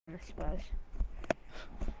I suppose.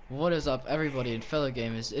 What is up, everybody and fellow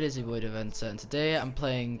gamers? It is your boy InvertedDan, and today I'm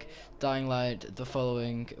playing Dying Light the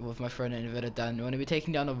following with my friend InvertedDan. We're going to be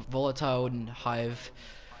taking down a volatile hive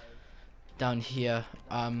down here.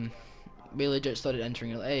 We legit started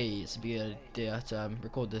entering it. Hey, it's a good idea to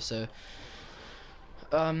record this. So,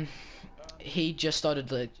 he just started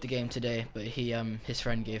the game today, but his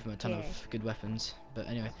friend gave him a ton of good weapons. But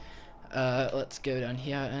anyway, let's go down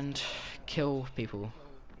here and kill people.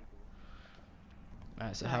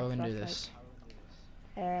 Alright, so how are we gonna do this?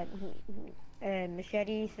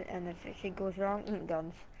 Machetes, and if shit goes wrong,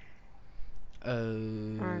 guns.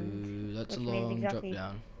 Oh, that's a long drop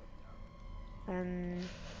down.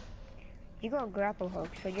 You got a grapple hook,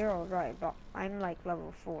 so you're alright, but I'm like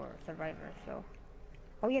level 4 survivor, so.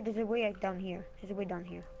 Oh yeah, there's a way down here. There's a way down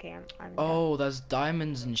here. Okay, I'm Oh, there's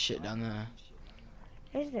diamonds and shit down there.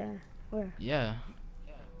 Is there? Where? Yeah.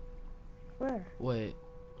 Where? Wait.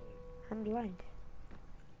 I'm blind.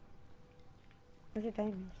 Where's the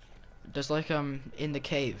diamonds? There's like in the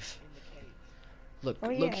cave. Look, oh,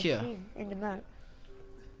 yeah, look here. I see in the map.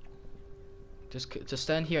 Just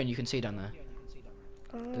stand here and you can see down there.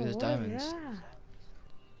 Oh, look, there's diamonds.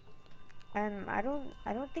 I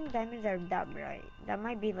don't think diamonds are that bright. That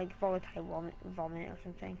might be like volatile vomit or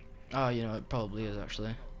something. Oh, you know, it probably is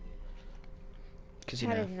actually. Because you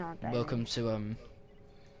know, welcome to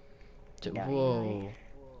whoa.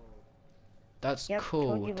 That's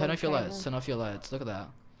cool. Turn off your lights. Turn off your lights. Look at that.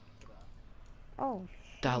 Oh.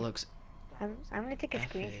 That looks. I'm gonna take a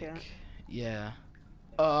screenshot. Yeah.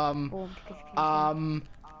 What'd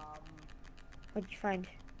you find?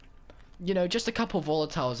 You know, just a couple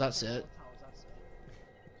volatiles. That's it.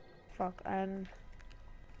 Fuck.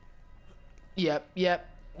 Yep. Yep.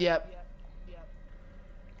 Yep.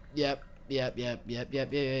 Yep. Yep. Yep. Yep.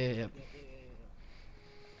 Yep. Yep.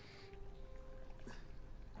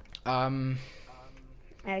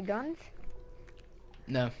 Guns?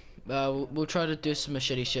 No. We'll try to do some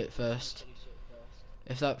machete shit first.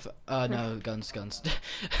 If that, no, guns.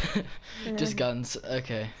 Just guns.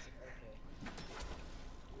 Okay.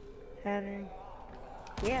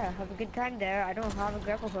 Yeah, have a good time there. I don't have a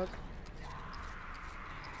grapple hook.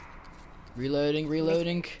 Reloading.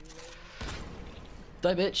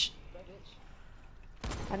 Die, bitch.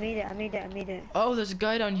 I made it. Oh, there's a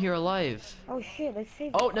guy down here alive. Oh shit, let's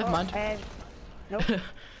save. Oh, never mind. Nope.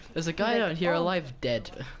 There's a guy down here alive, dead.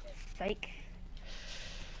 Psych.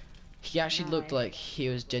 He actually looked like he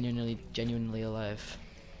was genuinely alive.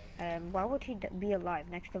 Why would he be alive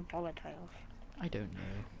next to volatiles? I don't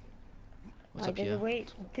know. What's up there's here? a way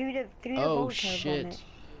through the oh volatile shit. vomit.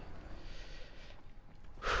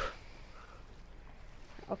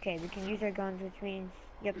 Okay, we can use our guns, which means,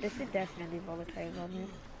 yep, this is definitely volatile vomit.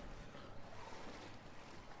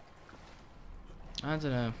 I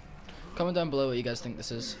don't know. Comment down below what you guys think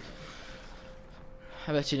this is.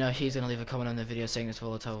 I bet you know he's gonna leave a comment on the video saying it's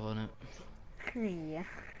volatile on it. Yeah.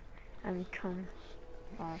 Come.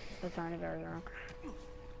 Oh, that sounded very wrong.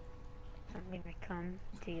 I'm gonna come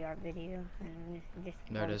to your video and just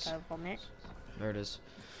there it is. volatile vomit. There it is.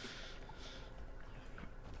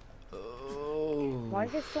 Oh. Why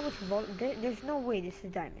is there so much there's no way this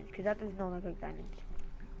is diamonds, because that does not look like diamonds.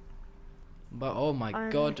 But oh my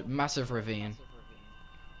god, massive ravine.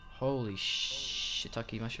 Holy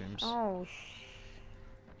shiitake mushrooms. Oh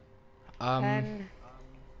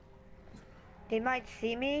they might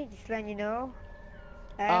see me, just letting you know.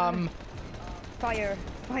 Fire.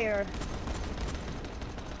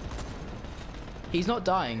 He's not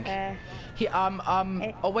dying.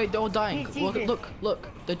 Oh wait, they're all dying. Look,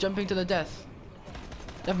 they're jumping to their death.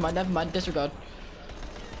 Never mind, disregard.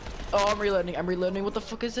 Oh, I'm reloading. What the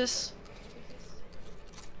fuck is this?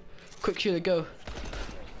 Quick shooter, go.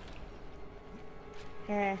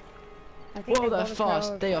 Whoa, they're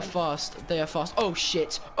fast. They are fast. Oh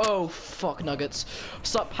shit. Oh fuck nuggets.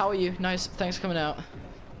 Sup, how are you? Nice, thanks for coming out.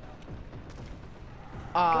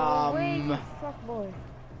 Go away, fuck boy.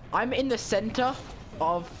 I'm in the center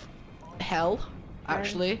of hell,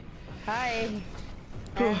 actually. Hi.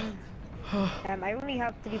 I only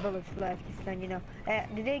have 3 bullets left, just letting you know.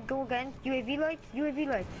 Did they go against UAV lights? UAV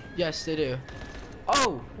lights. Yes, they do.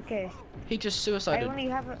 Oh. Okay. He just suicided. I only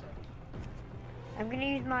have a. I'm gonna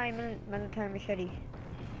use my military machete.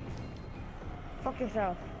 Fuck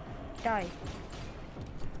yourself. Die.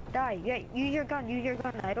 Yeah, use your gun.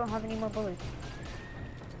 I don't have any more bullets.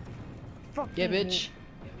 Fuck yeah, you, bitch.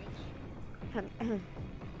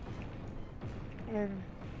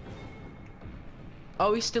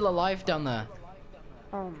 Oh, he's still alive down there.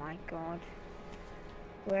 Oh my god.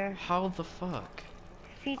 Where? How the fuck?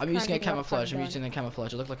 feet I'm using a climbing up, camouflage. I'm done. using a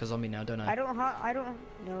camouflage. I look like a zombie now, don't I? I don't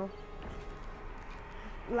know.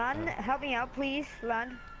 Lan, help me out, please,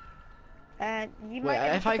 Lan. You Wait, might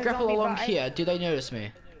end if up I a grapple zombie, along but here, do they notice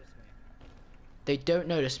me? They don't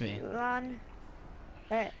notice me. Lan,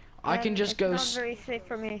 I can just go it's not very safe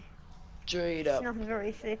for me. straight It's up. not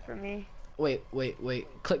very safe for me. Wait.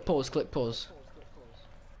 Click pause, click pause.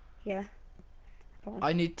 Yeah.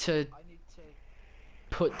 I need to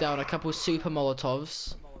put down a couple super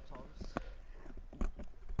molotovs.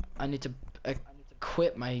 I need to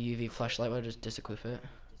equip my UV flashlight. I'll just disequip it.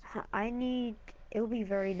 It would be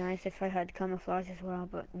very nice if I had camouflage as well,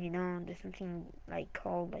 but you know, there's something like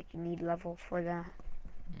called like you need level for that.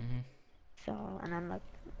 So, and I'm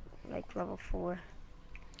like level 4.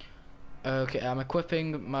 Okay, I'm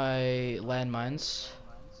equipping my landmines.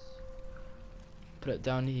 Put it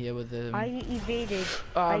down here with the. Are you evaded?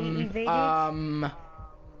 Are you evaded?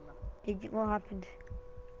 What happened?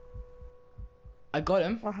 I got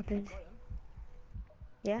him. What happened?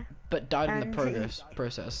 Yeah. But died in the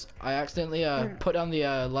process. I accidentally put down the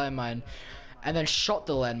landmine, and then shot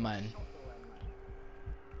the landmine.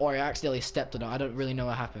 Or I accidentally stepped on it. I don't really know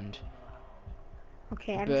what happened.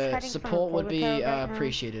 Okay, I'm just But heading support would be right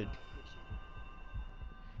appreciated.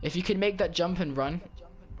 If you can make that jump and run,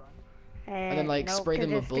 and then like no, spray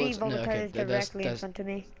them with bullets. No, okay, directly in front of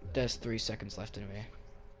me. There's 3 seconds left anyway.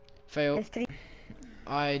 Fail. There's 3.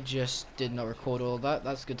 I just did not record all that.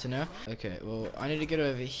 That's good to know. Okay, well, I need to get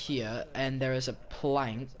over here, and there is a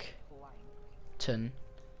plank. The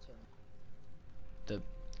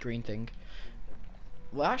green thing.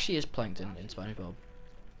 What actually is plankton in SpongeBob?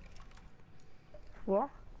 What?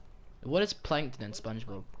 What is plankton in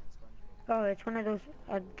SpongeBob? Oh, it's one of those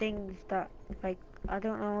things that, like, I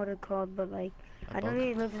don't know what it's called, but like, I don't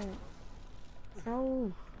really live in.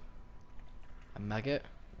 No. A maggot?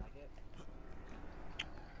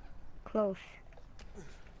 Close.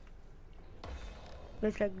 But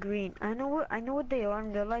it's like green. I know what they are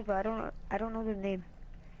in real life, but I don't know the name.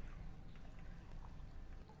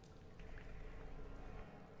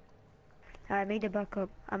 I made it back up.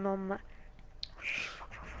 I'm on my.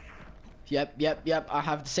 Yep. I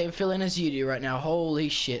have the same feeling as you do right now. Holy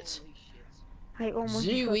shit. I almost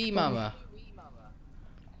Zooey mama.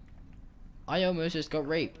 I almost just got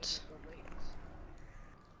raped.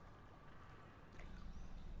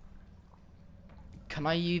 Can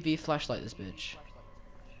I UV flashlight this bitch?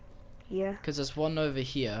 Yeah. Because there's one over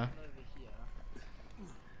here.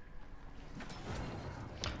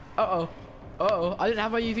 Uh-oh. Uh-oh. I didn't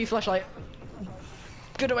have my UV flashlight.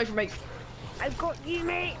 Get away from me. I got you,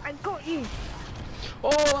 mate. I got you.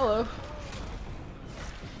 Oh, hello.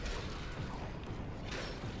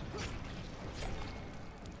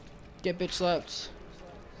 Get bitch slapped.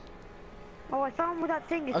 Oh, I found that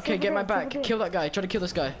thing. It's Okay, over get there, my it's back. over there. Kill that guy. Try to kill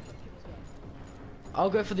this guy. I'll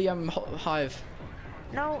go for the hive.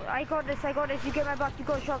 No, I got this. You get my back. You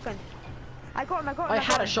got a shotgun. I got him. I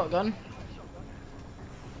had a shotgun.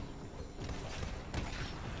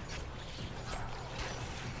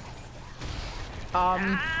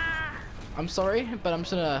 I'm sorry, but I'm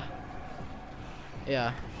just gonna.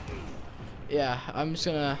 Yeah, I'm just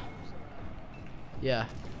gonna. Yeah.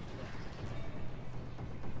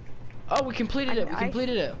 Oh, we completed it. We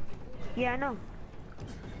completed it. Yeah, I know.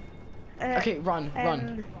 Okay, run.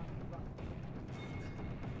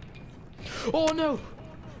 Oh no!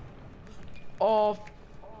 Oh,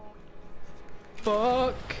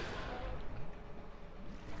 fuck!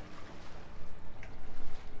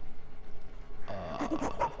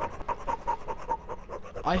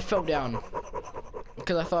 I fell down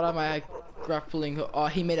because I thought I might have grappling hook. Oh,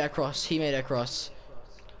 he made it across. He made it across.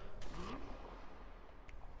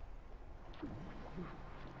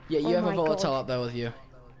 Yeah, you have a volatile up there with you.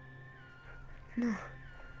 No,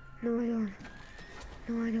 I don't.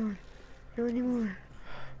 No, I don't. No anymore.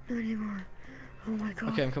 Not anymore. Oh my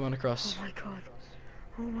god. Okay, I'm coming across. Oh my god.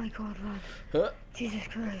 Oh my god, lad. Jesus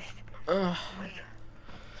Christ. Oh my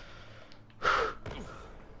god.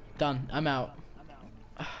 Done. I'm out.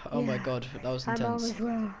 Oh my god, that was intense. I'm out as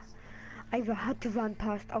well. I had to run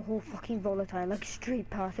past a whole fucking volatile, like straight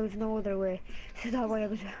past. There was no other way. So that way I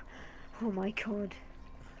was. Oh my god.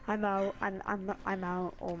 I'm out. I'm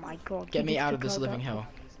out. Oh my god. Get me out of this living hell.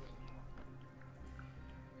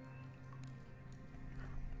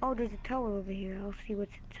 Oh, there's a tower over here. I'll see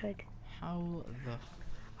what's inside. How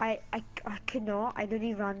the? I could not. I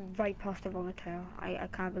literally ran right past the volatile. I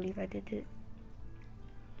can't believe I did it.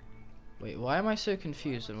 Wait, why am I so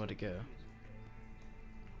confused on where to go?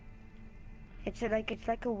 It's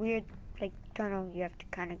like a weird tunnel you have to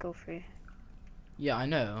kind of go through. Yeah, I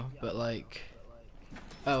know, but like.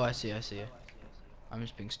 Oh, I see. I'm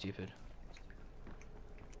just being stupid.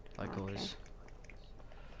 Like Okay. always.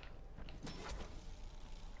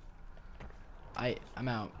 I'm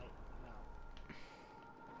out.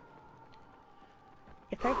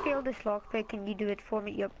 If I fail this lockpick, can you do it for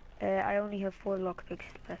me? Yep. I only have 4 lockpicks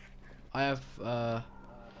left. I have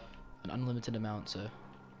an unlimited amount, so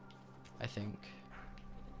I think.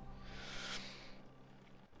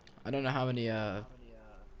 I don't know how many I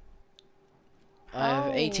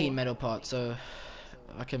have 18 How? metal parts, so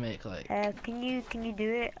I can make like. Can you do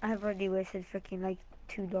it? I've already wasted freaking like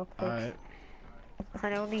 2 lockpicks. Alright.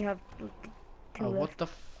 And I only have 2 Oh, what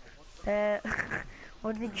left. the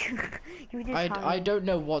What did you? You were just I hiding. don't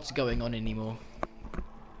know what's going on anymore.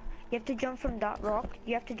 You have to jump from that rock.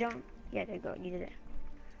 You have to jump. Yeah, there you go. You did it.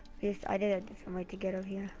 Yes, I did a different way to get over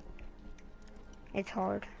here. It's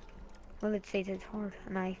hard. Well, it says it's hard,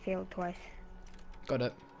 and I failed twice. Got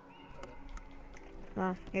it.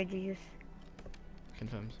 Wow, you're genius.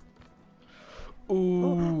 Confirmed. Oh,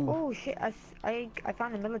 Ooh. oh shit! I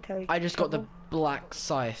found a military. I just got the shovel. black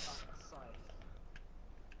scythe.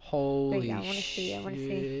 Holy I wanna see, I wanna see.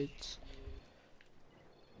 shit.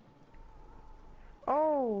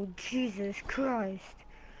 Oh, Jesus Christ.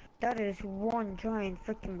 That is one giant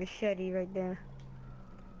freaking machete right there.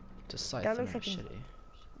 It's a scythe That and looks a like machete.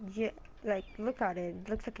 yeah, like look at it. It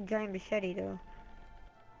looks like a giant machete though.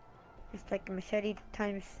 It's like a machete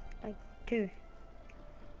times like 2.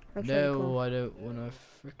 Looks really No, cool. I don't wanna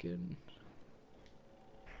frickin'.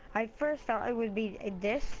 I first thought it would be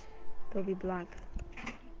this, but it'll be black.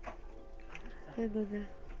 Hey, but I'm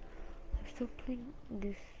still playing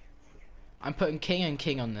this. I'm putting king and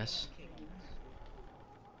king on this.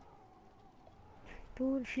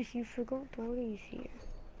 Dude, you forgot Dory's here.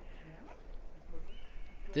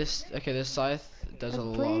 This scythe does a I'm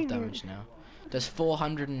lot of playing damage it. now. Does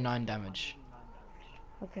 409 damage.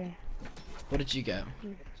 Okay. What did you get?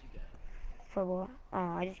 For what? Oh,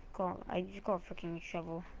 I just got a freaking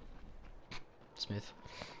shovel. Smooth.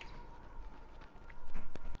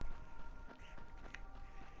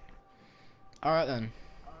 Alright then.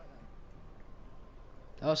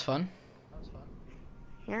 That was fun.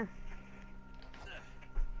 Yeah.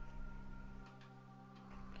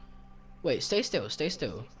 Wait, stay still, stay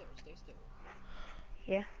still.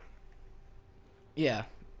 Yeah. Yeah.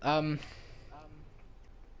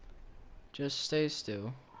 Just stay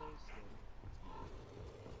still.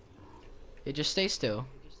 Yeah, just stay still.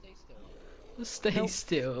 Stay Nope.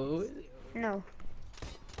 still. No.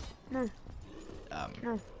 No. Um.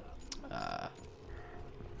 No.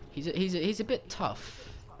 He's a bit tough.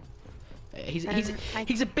 He's I,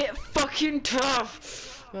 he's a bit fucking tough.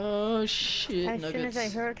 Oh shit! as soon as I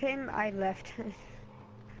Nuggets. heard him, I left.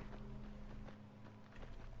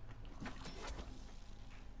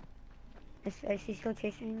 Is he still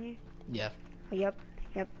chasing you? Yeah, Oh, yep.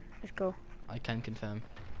 Yep. Let's go. I can confirm.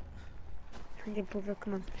 I can prove it.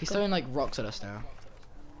 Come on. He's go. throwing like rocks at us now.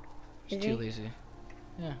 He's Is too he? lazy.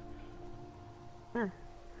 Yeah. Huh.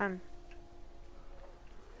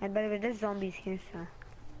 I bet there's zombies here, so.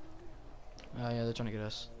 Oh yeah, they're trying to get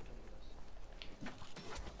us.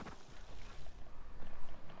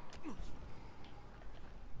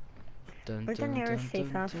 Where's the nearest safe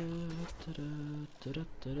house?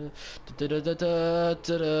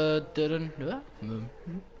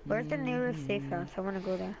 Where's the nearest safe house? I wanna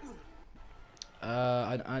go there.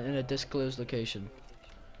 In a disclosed location.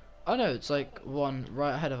 Oh no, it's like one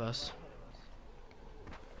right ahead of us.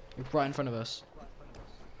 Right in front of us.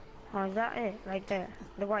 Oh, is that it? Like the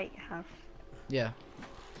White House? Yeah.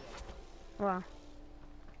 Wow.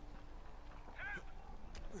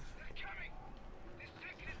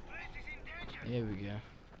 Here we go.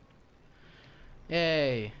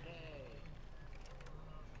 Yay!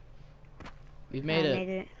 We've made I it. made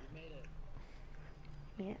it.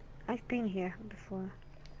 Yeah, I've been here before.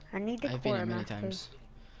 I need the I've been here many quartermaster. times.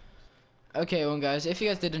 Okay, well guys, if you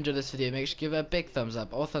guys did enjoy this video, make sure to give it a big thumbs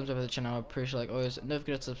up. All thumbs up to the channel, I appreciate like always. Don't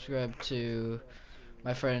forget to subscribe to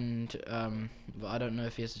my friend, but I don't know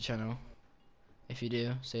if he has a channel. If you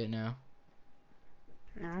do, say it now.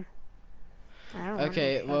 No. I don't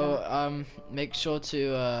Okay, wanna shut up. well, make sure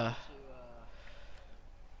to,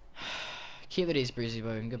 keep the days breezy,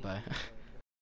 boy, and goodbye.